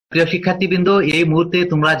প্রিয় শিক্ষার্থীবৃন্দ, এই মুহূর্তে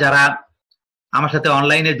তোমরা যারা আমার সাথে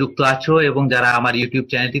অনলাইনে যুক্ত আছো এবং যারা আমার ইউটিউব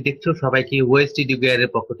চ্যানেলটি দেখছো, সবাইকে ওয়েস্ট এডুকেয়ার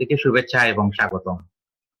এর পক্ষ থেকে শুভেচ্ছা এবং স্বাগতম।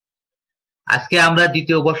 আজকে আমরা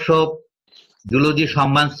দ্বিতীয় বর্ষ জুলজি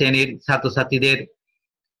সম্মান শ্রেণীর ছাত্রছাত্রীদের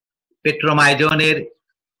পেট্রোমাইজনের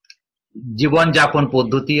জীবনযাপন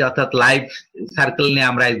পদ্ধতি অর্থাৎ লাইফ সার্কেল নিয়ে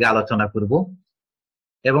আমরা আজকে আলোচনা করব।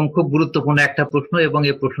 এবং খুব গুরুত্বপূর্ণ একটা প্রশ্ন, এবং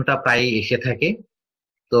এই প্রশ্নটা প্রায় এসে থাকে।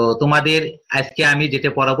 তো তোমাদের আজকে আমি যেটা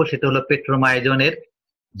পড়াবো সেটা হলো পেট্রোমাইজনের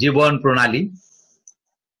জীবন প্রণালী।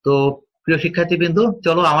 তো প্রিয় শিক্ষার্থীবৃন্দ,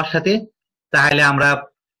 চলো আমার সাথে তাহলে আমরা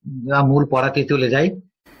মূল পড়াতে চলে যাই।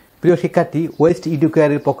 প্রিয় শিক্ষার্থী, ওয়েস্ট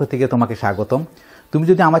এডুকেয়ারের পক্ষ থেকে তোমাকে স্বাগতম। তুমি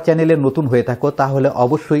যদি আমার চ্যানেলে নতুন হয়ে থাকো তাহলে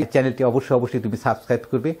অবশ্যই চ্যানেলটি অবশ্যই তুমি সাবস্ক্রাইব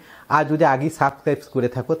করবে। আর যদি আগেই সাবস্ক্রাইব করে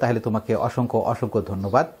থাকো তাহলে তোমাকে অসংখ্য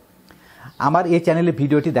ধন্যবাদ। আমার এই চ্যানেলের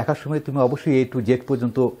ভিডিওটি দেখার সময় তুমি অবশ্যই A to Z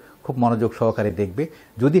পর্যন্ত খুব মনোযোগ সহকারে দেখবে।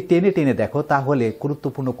 যদি টেনে দেখো তাহলে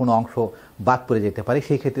গুরুত্বপূর্ণ কোনো অংশ বাদ পড়ে যেতে পারে,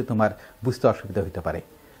 সেই ক্ষেত্রে তোমার বুঝতে অসুবিধা হতে পারে।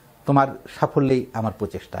 তোমার সাফল্যেই আমার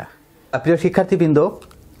প্রচেষ্টা। প্রিয় শিক্ষার্থীবৃন্দ,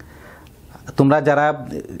 তোমরা যারা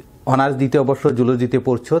অনার্স দ্বিতীয় বর্ষ জুলজিতে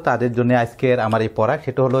পড়ছো তাদের জন্য আজকের আমার এই পড়া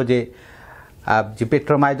সেটা হলো যে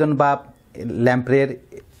পেট্রোমাইজন বা ল্যাম্প্রের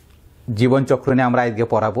জীবনচক্র নিয়ে আমরা আজকে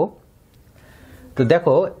পড়াবো। তো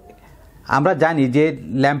দেখো, আমরা জানি যে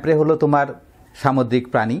ল্যাম্প্রে হলো তোমার সামুদ্রিক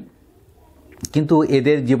প্রাণী, কিন্তু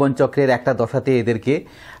এদের জীবনচক্রের একটা দশাতে এদেরকে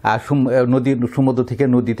সমুদ্র থেকে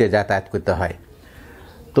নদীতে যাতায়াত করতে হয়।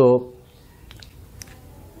 তো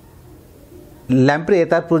ল্যাম্প্রে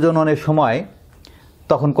তার প্রজননের সময়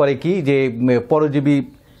তখন করে কি, যে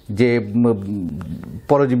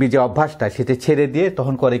পরজীবী যে অভ্যাসটা সেটা ছেড়ে দিয়ে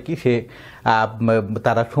তখন করে কি,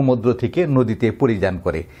 তারা সমুদ্র থেকে নদীতে পরিযান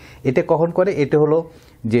করে। এটা কখন করে? এটা হলো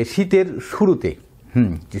যে শীতের শুরুতে,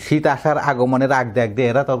 শীত আসার আগমনের আগ দিয়ে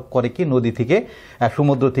এরা তখন করে কি,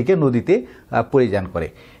 সমুদ্র থেকে নদীতে পরিযান করে।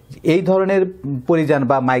 এই ধরনের পরিযান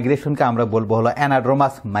বা মাইগ্রেশনকে আমরা বলবো হলো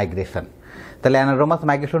অ্যানাড্রোমাস মাইগ্রেশন। তাহলে অ্যানাড্রোমাস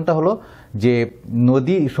মাইগ্রেশনটা হলো যে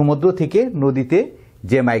সমুদ্র থেকে নদীতে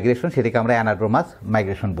যে মাইগ্রেশন, সেটাকে আমরা অ্যানাড্রোমাস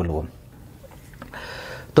মাইগ্রেশন বলবো।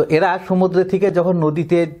 তো এরা সমুদ্র থেকে যখন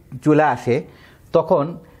নদীতে চলে আসে তখন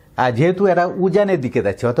যেহেতু এরা উজানের দিকে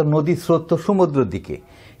যাচ্ছে, অর্থাৎ নদীর স্রোত তো সমুদ্রের দিকে,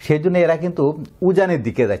 সেই জন্য এরা কিন্তু উজানের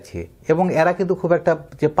দিকে যাচ্ছে। এবং এরা কিন্তু খুব একটা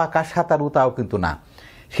যে পাকা সাঁতারু তাও কিন্তু না।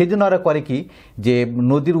 সেই জন্য ওরা করে কি, যে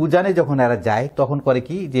নদীর উজানে যখন এরা যায় তখন করে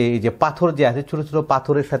কি, যে পাথর যে আছে, ছোটো ছোটো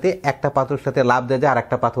পাথরের সাথে একটা পাথরের সাথে লাফ দেয়, আর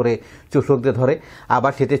একটা পাথরে চোষক দিয়ে ধরে,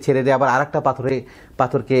 আবার সেটা ছেড়ে দেয়, আবার আর একটা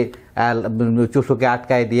পাথরকে চোষকে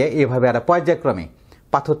আটকায় দিয়ে, এভাবে এরা পর্যায়ক্রমে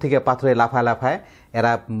পাথর থেকে পাথরে লাফায়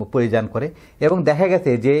এরা পরিযান করে। এবং দেখা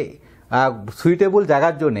গেছে যে সুইটেবল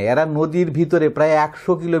জায়গার জন্য এরা নদীর ভিতরে প্রায়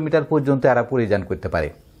 100 কিলোমিটার পর্যন্ত এরা পরিযান করতে পারে।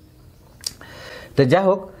 তো যাই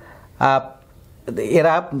হোক,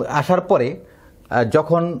 এরা আসার পরে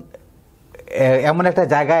যখন এমন একটা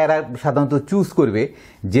জায়গা এরা সাধারণত চুজ করবে,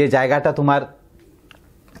 যে জায়গাটা তোমার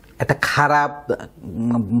একটা খারাপ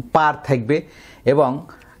পার থাকবে এবং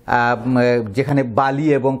যেখানে বালি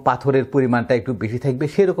এবং পাথরের পরিমাণটা একটু বেশি থাকবে,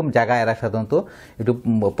 সেরকম জায়গা এরা সাধারণত একটু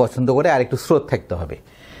পছন্দ করে, আর একটু স্রোত থাকতে হবে।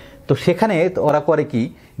 তো সেখানে ওরা করে কি,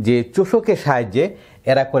 যে চোষকের সাহায্যে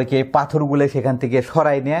এরা করে কি, এই পাথরগুলো সেখান থেকে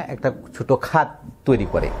সরাই নিয়ে একটা ছোট খাত তৈরি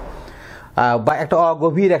করে, বা একটা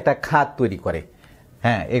অগভীর একটা খাত তৈরি করে।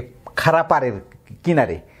 এই খাড়া পাড়ের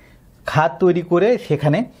কিনারে খাত তৈরি করে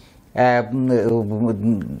সেখানে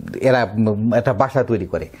এরা একটা বাসা তৈরি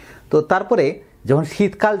করে। তো তারপরে যখন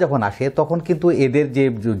শীতকাল আসে তখন কিন্তু এদের যে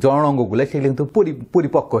জননাঙ্গগুলো সেগুলো কিন্তু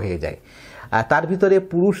পরিপক্ক হয়ে যায়। আর তার ভিতরে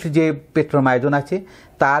পুরুষ যে পেট্রোমাইজন আছে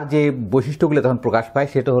তার যে বৈশিষ্ট্যগুলো তখন প্রকাশ পায়,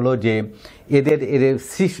 সেটা হলো যে এদের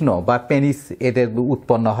শিশ্ন বা পেনিস এদের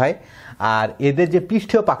উৎপন্ন হয়। আর এদের যে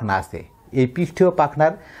পৃষ্ঠীয় পাখনা আছে, এই পৃষ্ঠীয়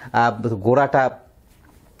পাখনার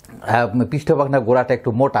গোড়াটা একটু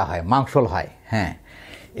মোটা হয়, মাংসল হয়।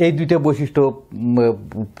 এই দুইটা বৈশিষ্ট্য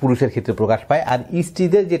পুরুষের ক্ষেত্রে প্রকাশ পায়। আর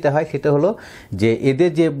স্ত্রীদের যেটা হয় সেটা হলো যে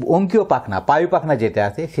এদের যে অঙ্কীয় পাখনা, পায়ু পাখনা যেটা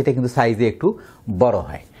আছে, সেটা কিন্তু সাইজে একটু বড়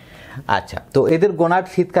হয়। আচ্ছা, তো এদের গোনাড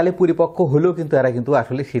শীতকালে পরিপক্ক হলেও কিন্তু এরা কিন্তু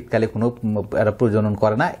আসলে শীতকালে এরা প্রজনন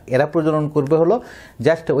করে না। এরা প্রজনন করবে হলো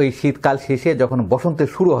জাস্ট ওই শীতকাল শেষে যখন বসন্তের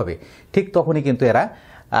শুরু হবে, ঠিক তখনই কিন্তু এরা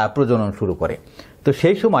প্রজনন শুরু করে। তো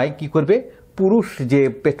সেই সময় কি করবে, পুরুষ যে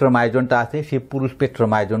পেট্রোমাইজনটা আছে সেই পুরুষ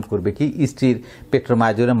পেট্রোমাইজন করবে কি, স্ত্রীর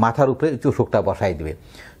পেট্রোমাইজনের মাথার উপরে চোষকটা বসাই দেবে।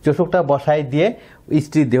 চোষকটা বসাই দিয়ে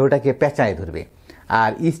স্ত্রীর দেহটাকে পেঁচায় ধরবে,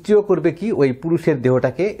 আর স্ত্রীও করবে কি, ওই পুরুষের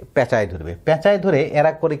দেহটাকে পেঁচায় ধরবে। পেঁচায় ধরে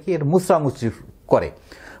এরা করে কি, এর মুচড়ামুচড়ি করে।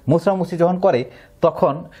 মুচড়ামুচড়ি যখন করে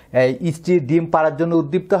তখন স্ত্রীর ডিম পাড়ার জন্য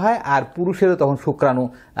উদ্দীপ্ত হয়, আর পুরুষেরও তখন শুক্রাণু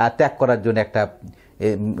ত্যাগ করার জন্য একটা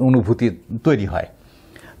অনুভূতি তৈরি হয়।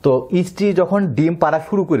 তো স্ত্রী যখন ডিম পাড়া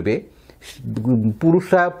শুরু করবে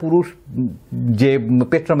পুরুষ যে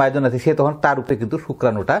পেট্রোমাইজন আছে সে তখন তার উপরে কিন্তু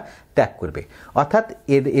শুক্রাণুটা ত্যাগ করবে। অর্থাৎ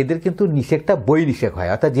এদের কিন্তু নিষেকটা বই নিষেক হয়।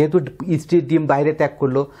 অর্থাৎ যেহেতু স্ত্রীর ডিম বাইরে ত্যাগ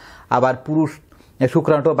করলো, আবার পুরুষ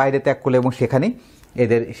শুক্রাণুটা বাইরে ত্যাগ করলো, এবং সেখানে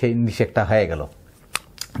এদের সেই নিষেকটা হয়ে গেল।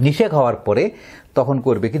 নিষেক হওয়ার পরে তখন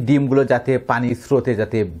করবে কি, ডিমগুলো যাতে পানির স্রোতে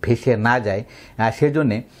যাতে ভেসে না যায়,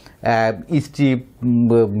 সেজন্যে স্ত্রী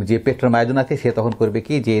যে পেট্রোমাইজন আছে সে তখন করবে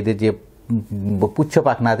কি, যে এদের যে পুচ্ছ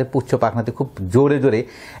পাখনা আছে, পুচ্ছ পাখনাতে খুব জোরে জোরে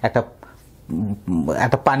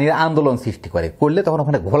একটা পানির আন্দোলন সৃষ্টি করলে তখন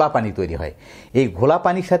ওখানে ঘোলা পানি তৈরি হয়। এই ঘোলা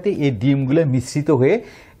পানির সাথে এই ডিমগুলো মিশ্রিত হয়ে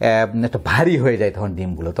একটা ভারী হয়ে যায়।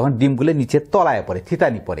 তখন ডিমগুলো নিচের তলায় পড়ে,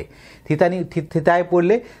 থিতায়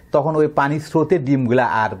পড়লে তখন ওই পানির স্রোতে ডিমগুলো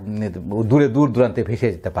আর দূর দূরান্তে ভেসে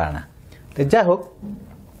যেতে পারে না। তো যাই হোক,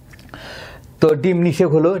 তো ডিম নিষেক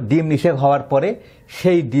হলো। ডিম নিষেক হওয়ার পরে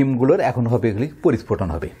সেই ডিমগুলোর এখন হবে এগুলি পরিস্ফুটন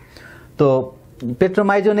হবে। তো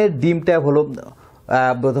পেট্রোমাইজনের ডিমটা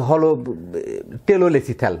হলো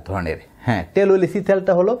টেলোলেসিথ্যাল ধরনের। হ্যাঁ,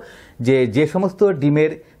 টেলোলেসিথ্যালটা হলো যে সমস্ত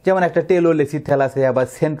ডিমের, যেমন একটা টেলোলেসিথ্যাল আছে, আবার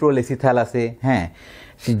সেন্ট্রোলেসিথ্যাল আছে। হ্যাঁ,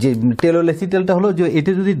 যে টেলোলেসিথ্যালটা হলো যে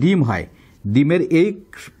এটা যদি ডিম হয়, ডিমের এই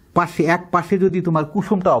পাশে এক পাশে যদি তোমার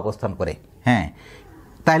কুসুমটা অবস্থান করে, হ্যাঁ,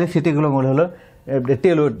 তাহলে সেটাগুলো মনে হলো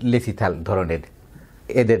টেলোলেসিথ্যাল ধরনের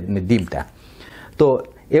এদের ডিমটা। তো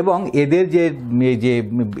এবং এদের যে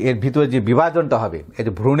এর ভিতরে যে বিভাজনটা হবে, এই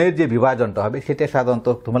যে ভ্রূণের যে বিভাজনটা হবে, সেটা সাধারণত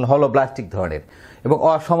তোমার হলোব্লাস্টিক ধরনের এবং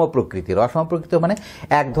অসম প্রকৃতির মানে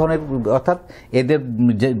এক ধরনের, অর্থাৎ এদের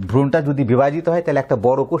যে ভ্রূণটা যদি বিভাজিত হয় তাহলে একটা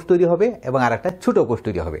বড় কোষ তৈরি হবে এবং আর একটা ছোট কোষ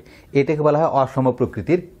তৈরি হবে। এটাকে বলা হয় অসম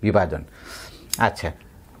প্রকৃতির বিভাজন। আচ্ছা,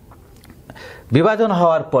 বিভাজন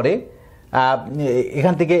হওয়ার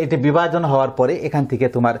পরে এখান থেকে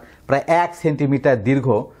তোমার প্রায় 1 সেন্টিমিটার দীর্ঘ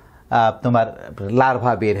তোমার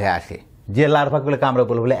লার্ভা বের হয়ে আসে, যে লার্ভাগুলোকে আমরা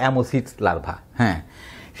বলবো অ্যামোসিডস লার্ভা। হ্যাঁ,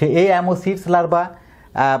 এই অ্যামোসিডস লার্ভা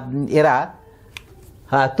এরা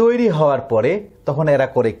তৈরি হওয়ার পরে তখন এরা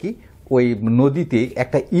করে কি, ওই নদীতে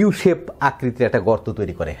একটা ইউ-শেপ আকৃতির একটা গর্ত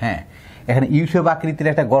তৈরি করে। হ্যাঁ, এখানে ইউ-শেপ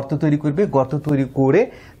আকৃতির একটা গর্ত তৈরি করে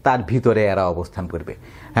তার ভিতরে এরা অবস্থান করবে।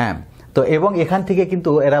 হ্যাঁ, তো এবং এখান থেকে কিন্তু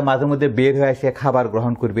এরা মাঝে মধ্যে বের হয়ে এসে খাবার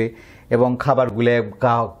গ্রহণ করবে, এবং খাবারগুলো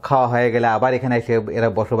খাওয়া হয়ে গেলে আবার এখানে এসে এরা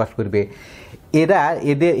বসবাস করবে।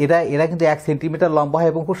 এরা কিন্তু 1 সেন্টিমিটার লম্বা হয়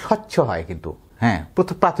এবং খুব স্বচ্ছ হয় কিন্তু। হ্যাঁ,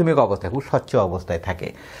 প্রাথমিক অবস্থায় খুব স্বচ্ছ অবস্থায় থাকে।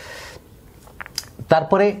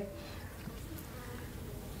 তারপরে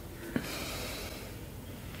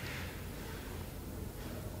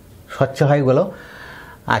স্বচ্ছ হয় বলো।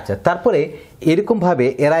 আচ্ছা, তারপরে এরকমভাবে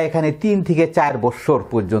এরা এখানে 3 থেকে 4 বছর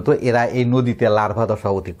পর্যন্ত এরা এই নদীতে লার্ভা দশা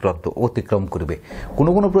অতিক্রম করবে।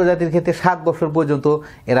 কোনো প্রজাতির ক্ষেত্রে 7 বছর পর্যন্ত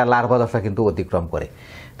এরা লার্ভা দশা কিন্তু অতিক্রম করে।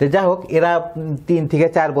 তো যাই হোক, এরা 3 থেকে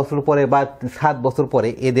 4 বছর পরে বা 7 বছর পরে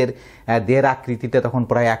এদের দেহের আকৃতিটা তখন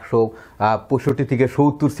প্রায় 165 থেকে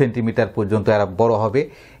 70 সেন্টিমিটার পর্যন্ত এরা বড় হবে,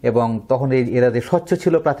 এবং তখন এরা যে স্বচ্ছ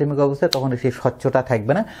ছিল প্রাথমিক অবস্থায়, তখন সেই স্বচ্ছটা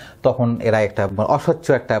থাকবে না, তখন এরা একটা অস্বচ্ছ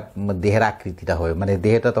একটা দেহের আকৃতিটা হবে, মানে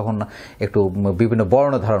দেহটা তখন একটু বিভিন্ন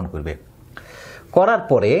বর্ণ ধারণ করবে। করার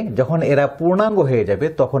পরে যখন এরা পূর্ণাঙ্গ হয়ে যাবে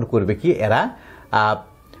তখন করবে কি, এরা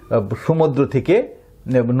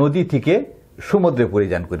নদী থেকে সমুদ্রে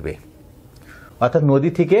পরিযান করবে, অর্থাৎ নদী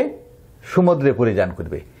থেকে সমুদ্রে পরিযান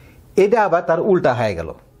করবে। এটা আবার তার উল্টা হয়ে গেল।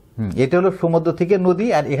 এটা হলো সমুদ্র থেকে নদী,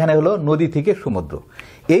 আর এখানে হলো নদী থেকে সমুদ্র।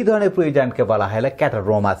 এই ধরনের পরিযানকে বলা হয়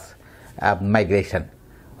ক্যাটারোমাস মাইগ্রেশন,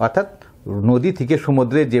 অর্থাৎ নদী থেকে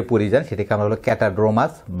সমুদ্রের যে পরিযান সেটাকে আমরা হলো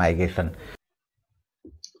ক্যাটাড্রোমাস মাইগ্রেশন।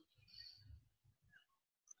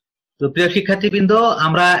 তো প্রিয় শিক্ষার্থীবৃন্দ,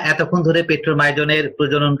 আমরা এতক্ষণ ধরে পেট্রোমাইজনের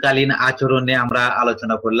প্রজননকালীন আচরণ নিয়ে আমরা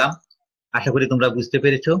আলোচনা করলাম। আশা করি তোমরা বুঝতে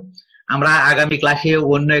পেরেছো। আমরা আগামী ক্লাসে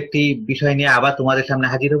অন্য একটি বিষয় নিয়ে আবার তোমাদের সামনে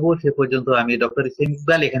হাজির হব। সে পর্যন্ত আমি ডক্টর ইসলাম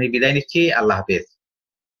ইকবাল এখানে বিদায় নিচ্ছি। আল্লাহ হাফেজ।